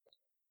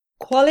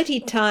Quality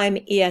Time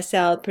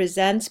ESL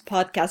presents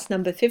podcast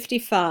number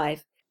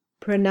 55,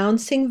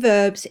 Pronouncing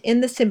Verbs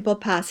in the Simple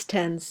Past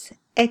Tense,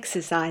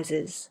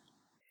 Exercises.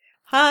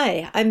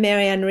 Hi, I'm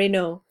Marianne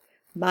Renaud.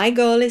 My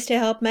goal is to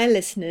help my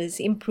listeners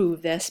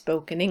improve their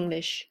spoken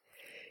English.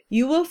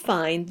 You will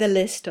find the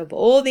list of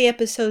all the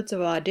episodes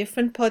of our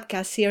different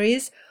podcast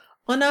series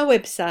on our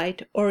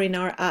website or in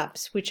our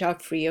apps, which are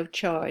free of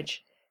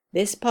charge.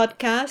 This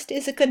podcast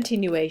is a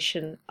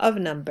continuation of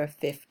number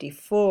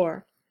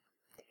 54.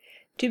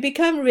 To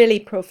become really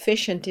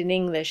proficient in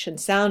English and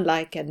sound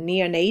like a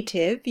near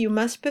native, you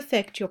must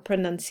perfect your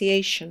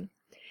pronunciation.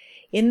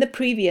 In the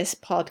previous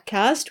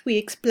podcast, we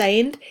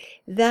explained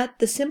that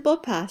the simple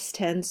past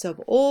tense of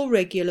all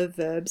regular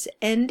verbs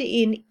end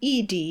in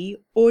ed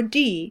or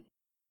d,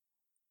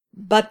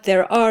 but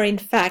there are in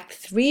fact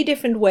 3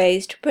 different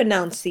ways to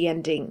pronounce the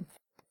ending: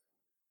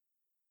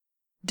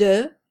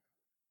 d,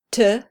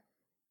 t,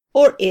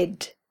 or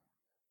id.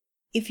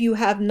 If you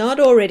have not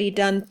already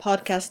done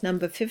podcast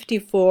number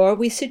 54,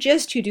 we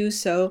suggest you do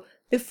so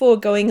before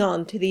going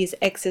on to these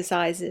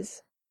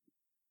exercises.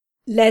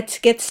 Let's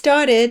get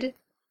started.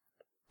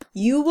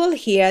 You will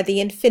hear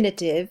the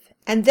infinitive,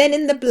 and then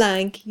in the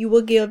blank you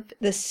will give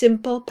the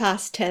simple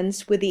past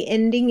tense with the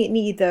ending in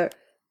either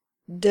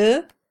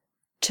d,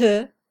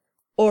 t,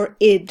 or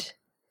id.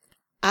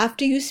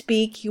 After you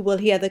speak, you will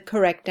hear the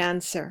correct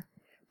answer.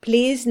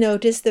 Please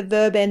notice the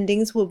verb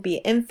endings will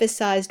be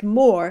emphasized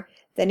more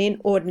than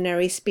in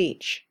ordinary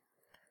speech.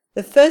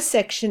 The first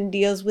section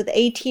deals with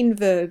 18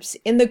 verbs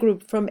in the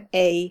group from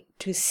A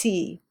to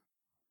C.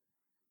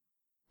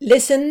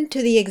 Listen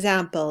to the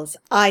examples.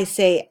 I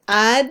say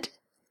add,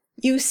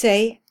 you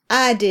say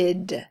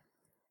added.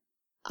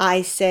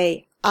 I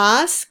say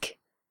ask,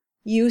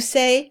 you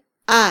say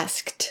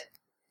asked.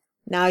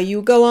 Now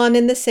you go on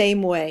in the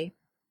same way.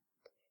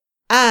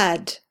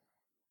 Add,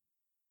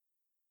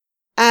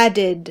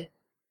 added,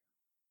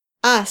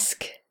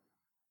 ask,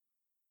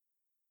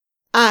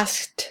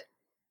 asked,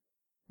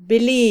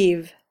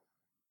 believe,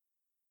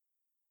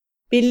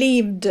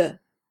 believed,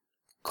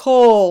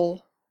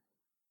 call,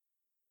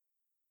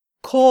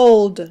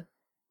 called,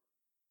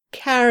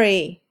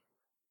 carry,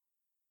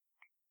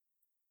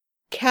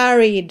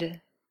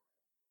 carried,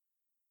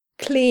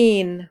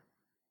 clean,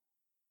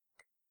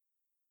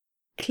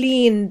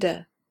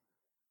 cleaned,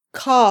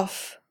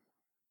 cough,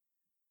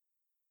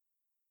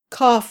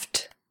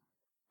 coughed,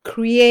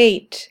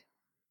 create,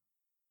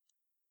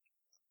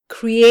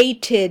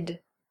 created,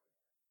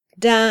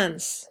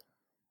 dance,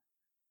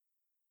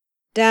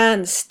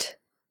 danced,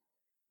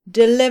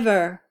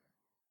 deliver,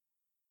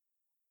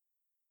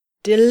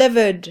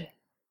 delivered,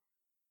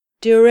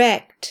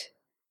 direct,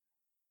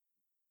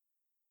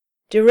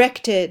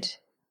 directed,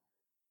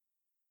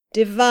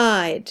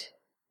 divide,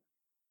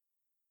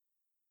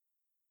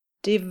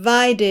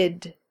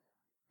 divided,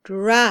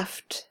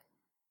 draft,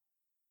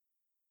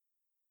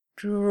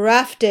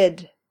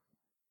 drafted,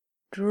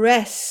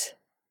 dress,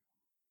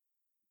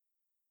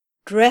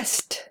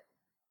 dressed,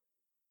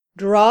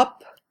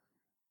 drop,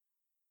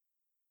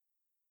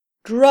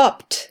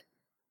 dropped,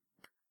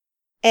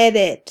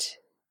 edit,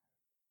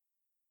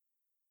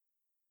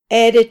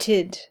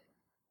 edited,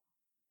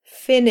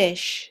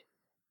 finish,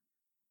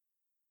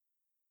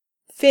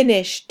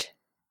 finished,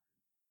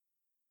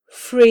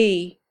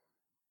 free,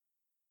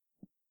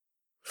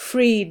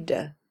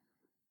 freed.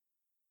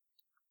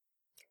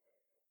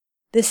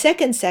 The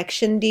second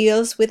section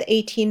deals with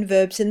 18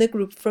 verbs in the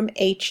group from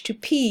H to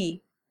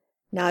P.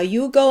 Now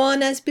you go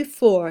on as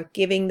before,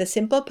 giving the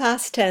simple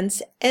past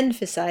tense,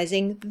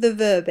 emphasizing the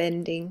verb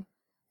ending.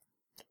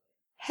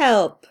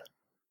 Help,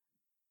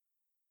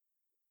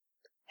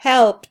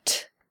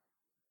 helped,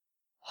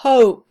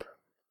 hope,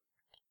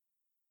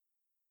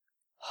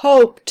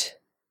 hoped,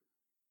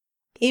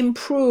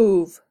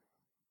 improve,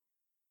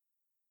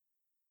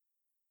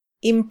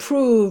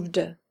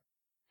 improved,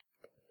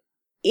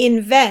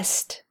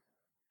 invest,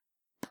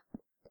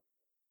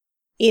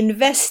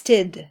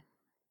 invested,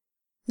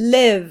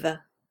 live,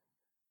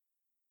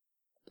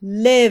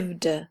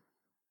 lived,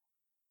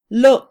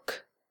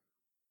 look,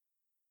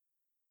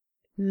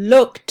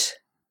 looked,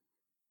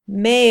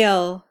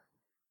 mail,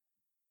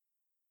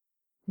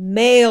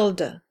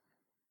 mailed,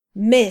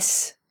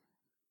 miss,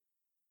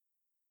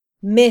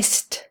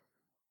 missed,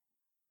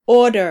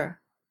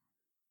 order,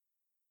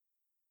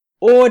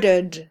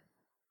 ordered,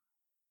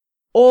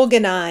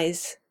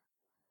 organize,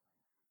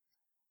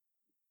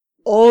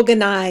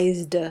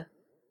 organized,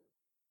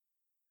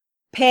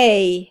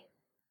 pay,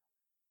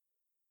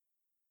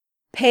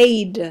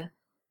 paid,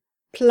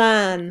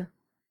 plan,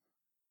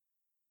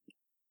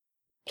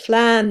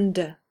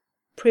 planned,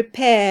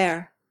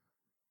 prepare,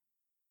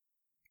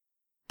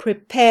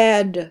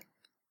 prepared,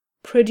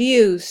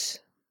 produce,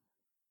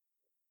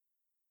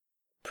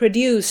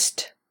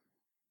 produced,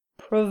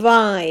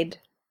 provide,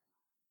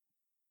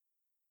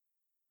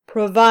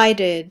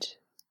 provided,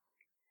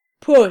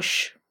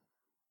 push,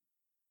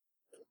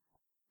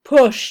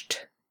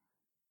 pushed,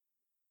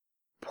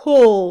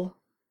 pull,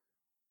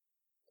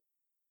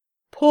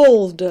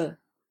 pulled,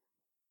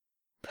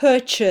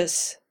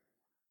 purchase,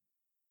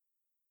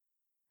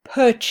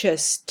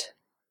 purchased.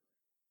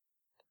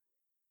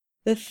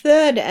 The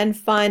third and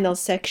final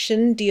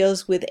section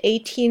deals with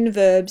 18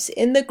 verbs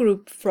in the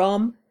group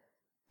from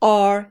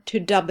R to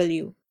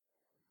W.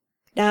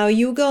 Now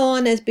you go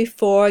on as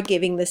before,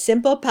 giving the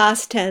simple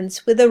past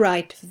tense with the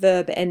right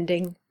verb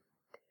ending.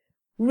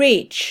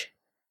 Reach,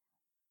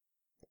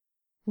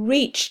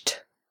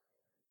 reached,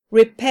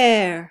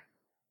 repair,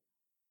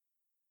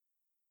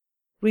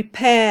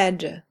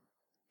 repaired,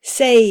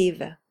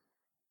 save,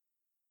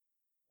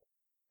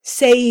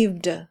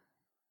 saved,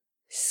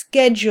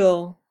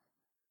 schedule,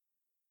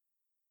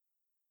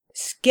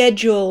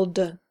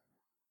 scheduled,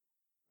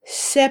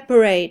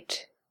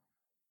 separate,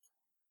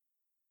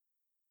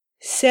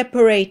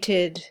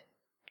 separated,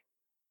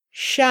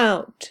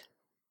 shout,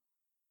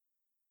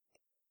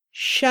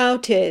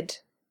 shouted,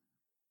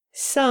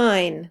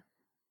 sign,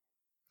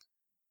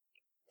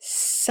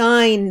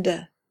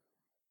 signed,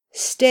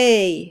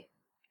 stay,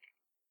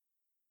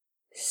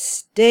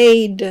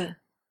 stayed,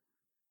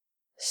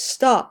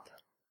 stop,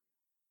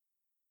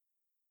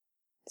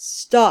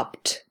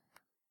 stopped,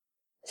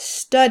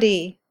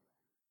 study,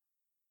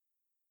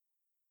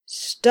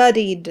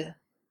 studied,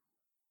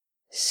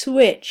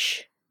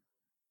 switch,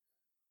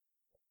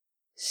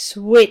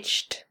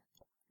 switched,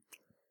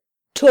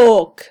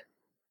 talk,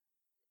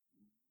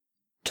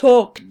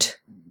 talked,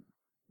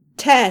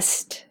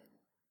 test,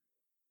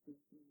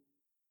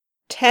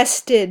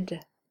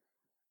 tested,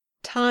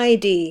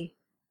 tidy,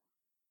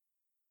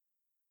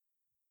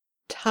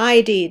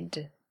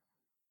 tidied,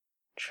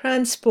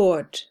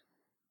 transport,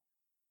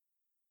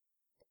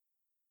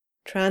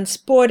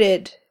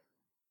 transported,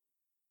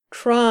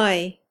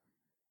 try,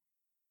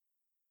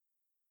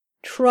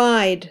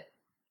 tried,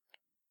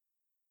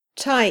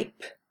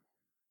 type,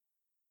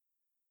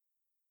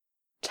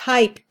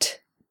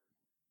 typed,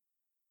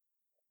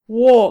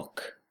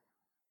 walk,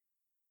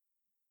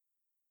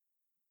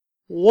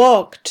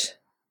 walked,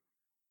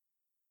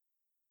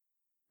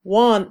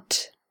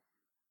 want,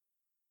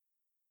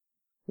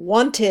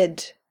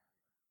 wanted,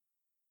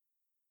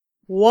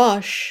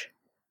 wash,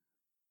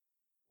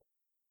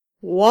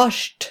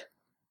 washed,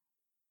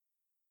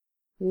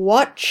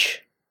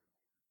 watch,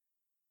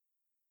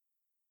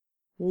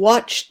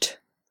 watched,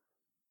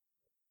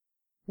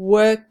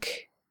 work,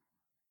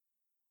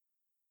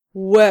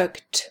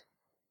 worked.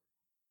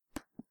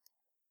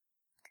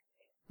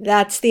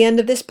 That's the end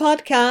of this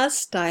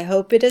podcast. I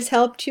hope it has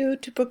helped you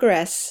to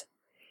progress.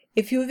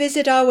 If you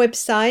visit our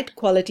website,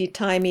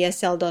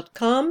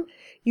 qualitytimeesl.com,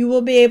 you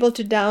will be able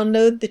to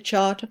download the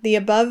chart of the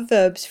above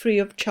verbs free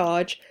of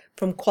charge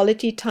from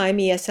Quality Time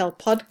ESL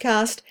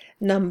podcast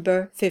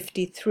number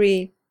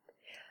 53.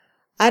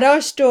 At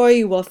our store,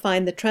 you will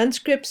find the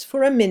transcripts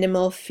for a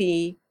minimal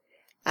fee.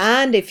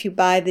 And if you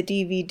buy the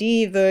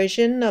DVD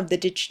version of the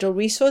digital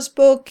resource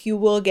book, you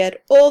will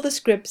get all the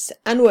scripts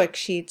and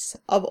worksheets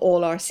of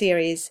all our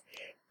series.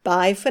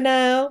 Bye for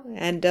now,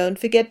 and don't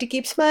forget to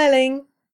keep smiling.